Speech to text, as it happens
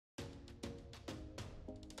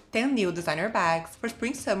10 new designer bags for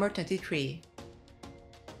Spring-Summer 23.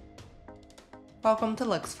 Welcome to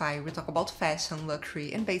Luxfy, where we talk about fashion,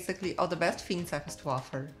 luxury, and basically all the best things life has to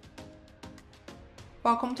offer.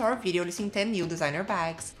 Welcome to our video listing 10 new designer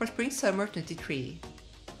bags for Spring-Summer 23.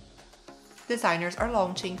 Designers are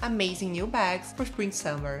launching amazing new bags for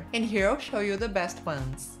Spring-Summer, and here I'll show you the best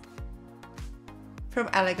ones. From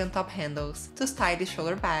elegant top handles to stylish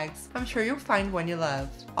shoulder bags, I'm sure you'll find one you love.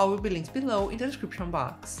 All will be linked below in the description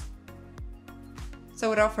box. So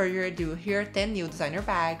without further ado, here are 10 new designer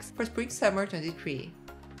bags for Spring-Summer 23.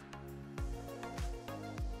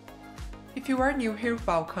 If you are new here,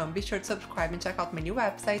 welcome. Be sure to subscribe and check out my new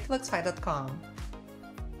website, luxfy.com.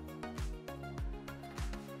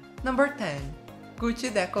 Number 10. Gucci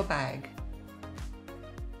Deco Bag.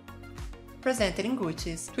 Presented in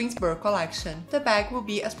Gucci's Twinsboro collection, the bag will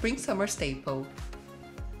be a spring-summer staple.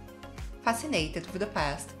 Fascinated with the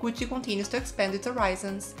past, Gucci continues to expand its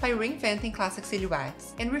horizons by reinventing classic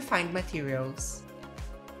silhouettes and refined materials.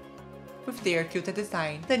 With their quilted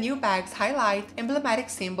design, the new bags highlight emblematic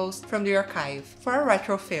symbols from the archive for a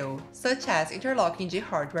retro feel, such as interlocking G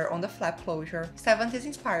hardware on the flap closure,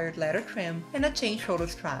 70s-inspired leather trim, and a chain shoulder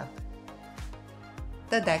strap.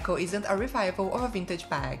 The deco isn't a revival of a vintage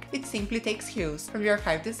bag, it simply takes cues from the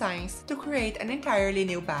archive designs to create an entirely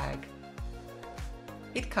new bag.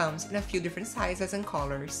 It comes in a few different sizes and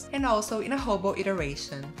colors, and also in a hobo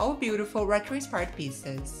iteration, all beautiful retro-inspired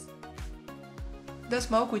pieces. The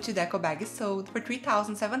small Gucci Deco bag is sold for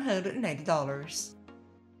 $3,790.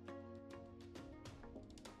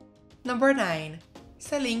 Number 9.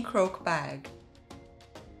 Celine Croque Bag.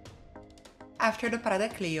 After the Prada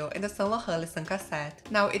Clio and the Saint Laurent Le Saint Cassette,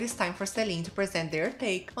 now it is time for Celine to present their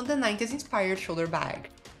take on the 90s-inspired shoulder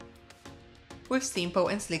bag. With simple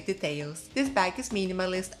and sleek details, this bag is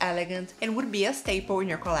minimalist, elegant, and would be a staple in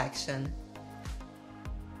your collection.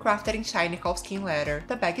 Crafted in shiny calfskin leather,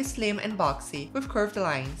 the bag is slim and boxy, with curved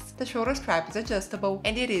lines. The shoulder strap is adjustable,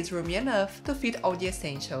 and it is roomy enough to fit all the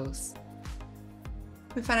essentials.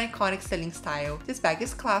 With an iconic Celine style, this bag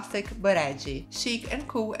is classic but edgy, chic and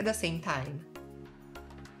cool at the same time.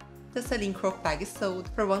 The Celine Croque Bag is sold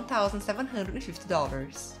for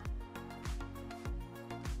 $1,750.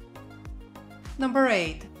 Number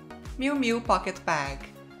 8. Miu Miu Pocket Bag.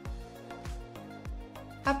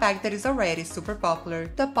 A bag that is already super popular,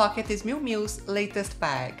 the Pocket is Miu Miu's latest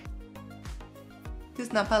bag.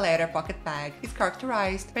 This Nappa leather pocket bag is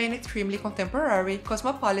characterized by an extremely contemporary,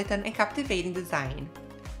 cosmopolitan, and captivating design.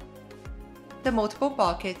 The multiple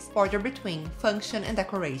pockets border between function and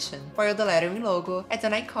decoration, while the lettering logo adds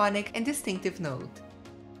an iconic and distinctive note.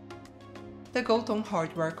 The gold-tone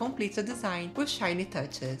hardware completes the design with shiny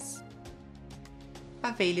touches.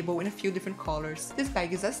 Available in a few different colors, this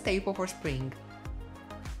bag is a staple for spring.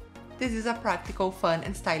 This is a practical, fun,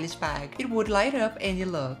 and stylish bag. It would light up any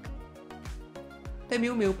look. The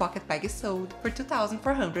Miu Miu Pocket Bag is sold for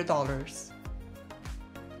 $2,400.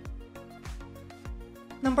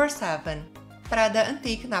 Number 7. Prada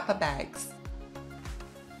Antique Nappa Bags.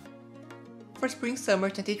 For Spring-Summer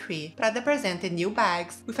 23, Prada presented new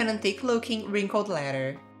bags with an antique-looking wrinkled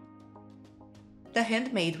leather. The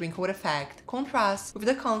handmade wrinkled effect contrasts with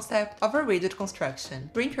the concept of a rigid construction,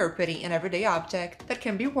 reinterpreting an everyday object that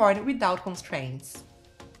can be worn without constraints.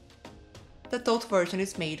 The tote version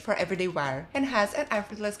is made for everyday wear and has an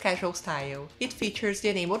effortless casual style. It features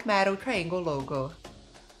the enameled metal triangle logo.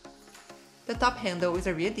 The top handle is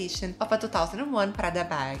a re-edition of a 2001 Prada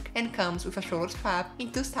bag and comes with a shoulder strap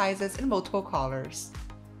in 2 sizes and multiple colors.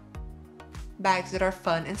 Bags that are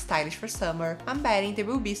fun and stylish for summer, I'm betting they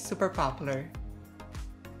will be super popular.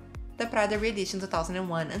 The Prada re-edition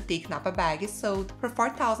 2001 Antique Nappa bag is sold for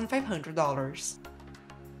 $4,500.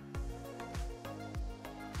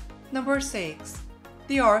 Number 6.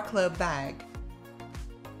 Dior Club Bag.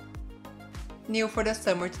 New for the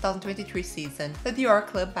summer 2023 season, the Dior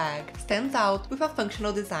Club Bag stands out with a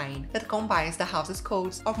functional design that combines the house's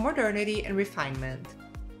codes of modernity and refinement.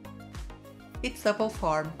 Its supple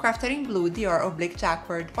form, crafted in blue Dior oblique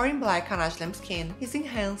jacquard or in black ganache lambskin, is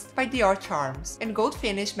enhanced by Dior charms and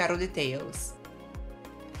gold-finished metal details.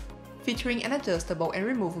 Featuring an adjustable and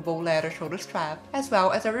removable leather shoulder strap, as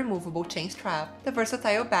well as a removable chain strap, the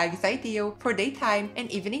versatile bag is ideal for daytime and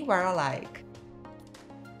evening wear alike.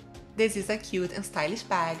 This is a cute and stylish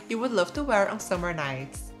bag you would love to wear on summer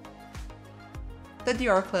nights. The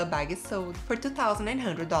Dior Club Bag is sold for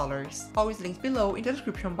 $2,900, always linked below in the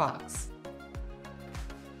description box.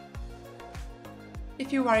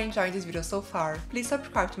 If you are enjoying this video so far, please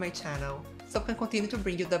subscribe to my channel, so I can continue to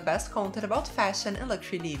bring you the best content about fashion and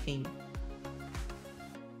luxury living.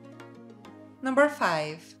 Number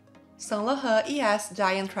 5. Saint Laurent ES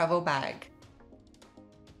Giant Travel Bag.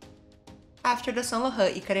 After the Saint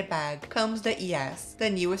Laurent Icare bag comes the ES, the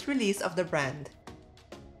newest release of the brand.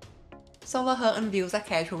 Saint Laurent unveils a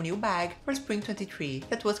casual new bag for Spring 23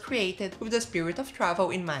 that was created with the spirit of travel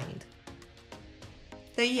in mind.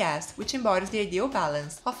 The ES, which embodies the ideal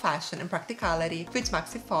balance of fashion and practicality with its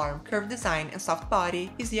maxi-form, curved design and soft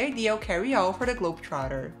body, is the ideal carry-all for the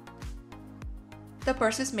globetrotter. The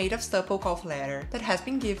purse is made of supple calf leather that has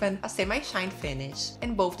been given a semi-shine finish,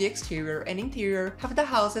 and both the exterior and interior have the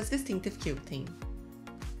house's distinctive quilting.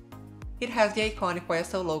 It has the iconic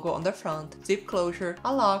YSL logo on the front, zip closure,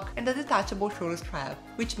 a lock, and a detachable shoulder strap,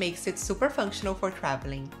 which makes it super functional for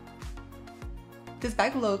traveling. This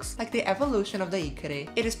bag looks like the evolution of the Icare.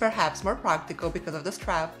 It is perhaps more practical because of the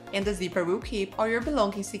strap, and the zipper will keep all your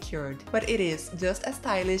belongings secured, but it is just as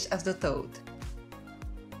stylish as the tote.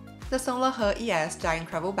 The Saint Laurent ES Giant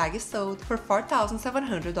Travel Bag is sold for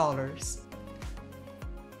 $4,700.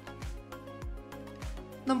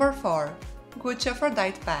 Number 4. Gucci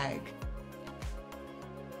Aphrodite Bag.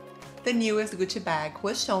 The newest Gucci bag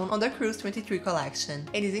was shown on the Cruise 23 collection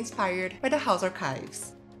and is inspired by the house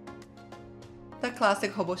archives. The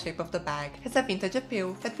classic hobo shape of the bag has a vintage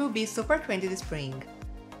appeal that will be super trendy this spring.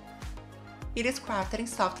 It is crafted in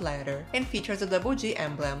soft leather and features a double G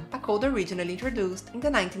emblem, a code originally introduced in the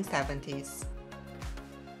 1970s.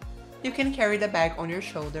 You can carry the bag on your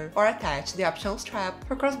shoulder or attach the optional strap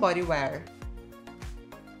for crossbody wear.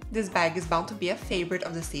 This bag is bound to be a favorite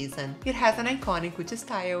of the season. It has an iconic Gucci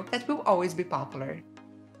style that will always be popular.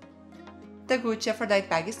 The Gucci Aphrodite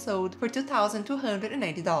bag is sold for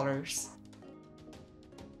 $2,290.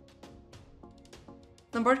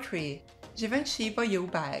 Number 3. Givenchy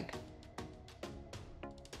Voyou Bag.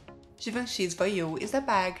 Givenchy's Voyou is a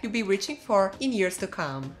bag you'll be reaching for in years to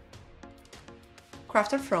come.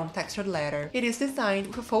 Crafted from textured leather, it is designed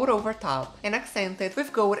with a fold-over top and accented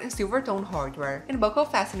with gold and silver tone hardware and buckle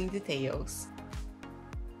fastening details.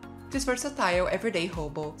 This versatile everyday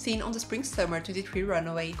hobo, seen on the Spring-Summer 23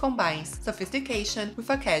 runway, combines sophistication with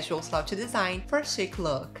a casual slouchy design for a chic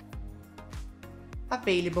look.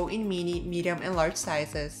 Available in mini, medium and large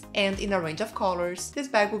sizes, and in a range of colors, this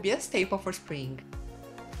bag will be a staple for spring.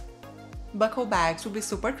 Buckle bags will be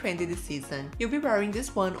super trendy this season. You'll be wearing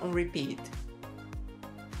this one on repeat.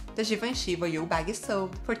 The Givenchy Voyou bag is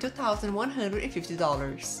sold for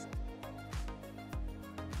 $2,150.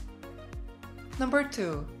 Number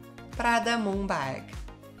 2. Prada Moon Bag.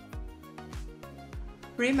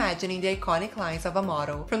 Reimagining the iconic lines of a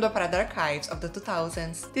model from the Prada archives of the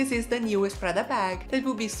 2000s, this is the newest Prada bag that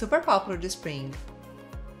will be super popular this spring.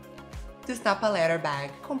 This Nappa leather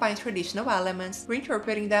bag combines traditional elements,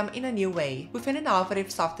 reinterpreting them in a new way, with an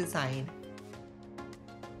innovative soft design.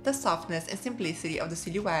 The softness and simplicity of the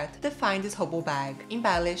silhouette define this hobo bag,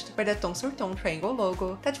 embellished by the tone-sur-tone triangle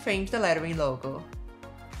logo that frames the lettering logo.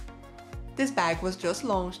 This bag was just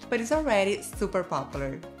launched, but is already super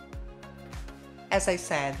popular. As I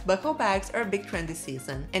said, buckle bags are a big trend this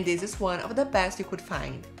season, and this is one of the best you could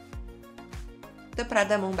find. The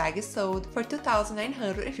Prada Moon Bag is sold for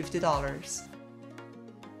 $2,950.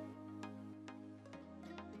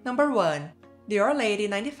 Number 1. Dior Lady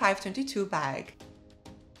 9522 Bag.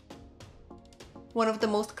 One of the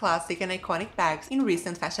most classic and iconic bags in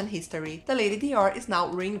recent fashion history, the Lady Dior is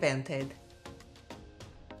now reinvented.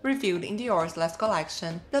 Revealed in Dior's last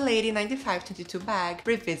collection, the Lady 9522 bag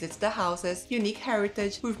revisits the house's unique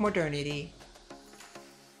heritage with modernity.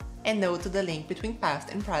 And note to the link between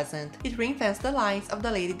past and present, it reinvents the lines of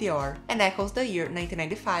the Lady Dior and echoes the year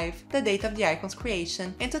 1995, the date of the icon's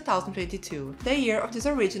creation, and 2022, the year of this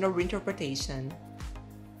original reinterpretation.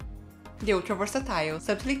 The ultra-versatile,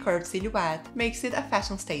 subtly curved silhouette makes it a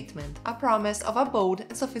fashion statement, a promise of a bold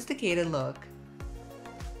and sophisticated look.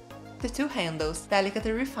 The two handles,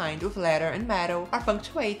 delicately refined with leather and metal, are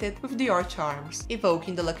punctuated with Dior charms,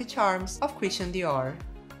 evoking the lucky charms of Christian Dior.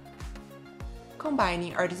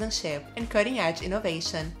 Combining artisanship and cutting-edge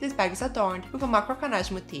innovation, this bag is adorned with a macro-canage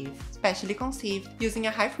motif, specially conceived using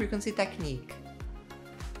a high-frequency technique.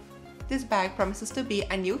 This bag promises to be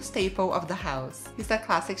a new staple of the house. It's a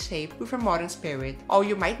classic shape with a modern spirit, all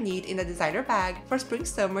you might need in a designer bag for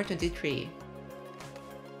Spring-Summer 23.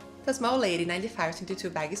 The Small Lady 9522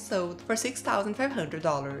 bag is sold for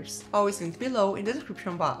 $6,500, always linked below in the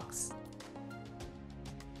description box.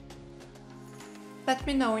 Let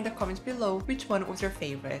me know in the comments below which one was your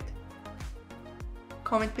favorite.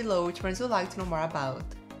 Comment below which ones you'd like to know more about.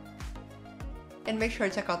 And make sure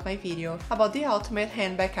to check out my video about the ultimate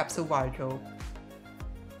handbag capsule wardrobe.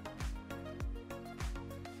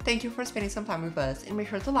 Thank you for spending some time with us, and make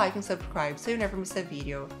sure to like and subscribe so you never miss a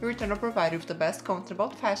video. We return to provide you with the best content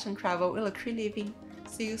about fashion, travel, and luxury living.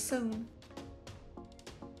 See you soon!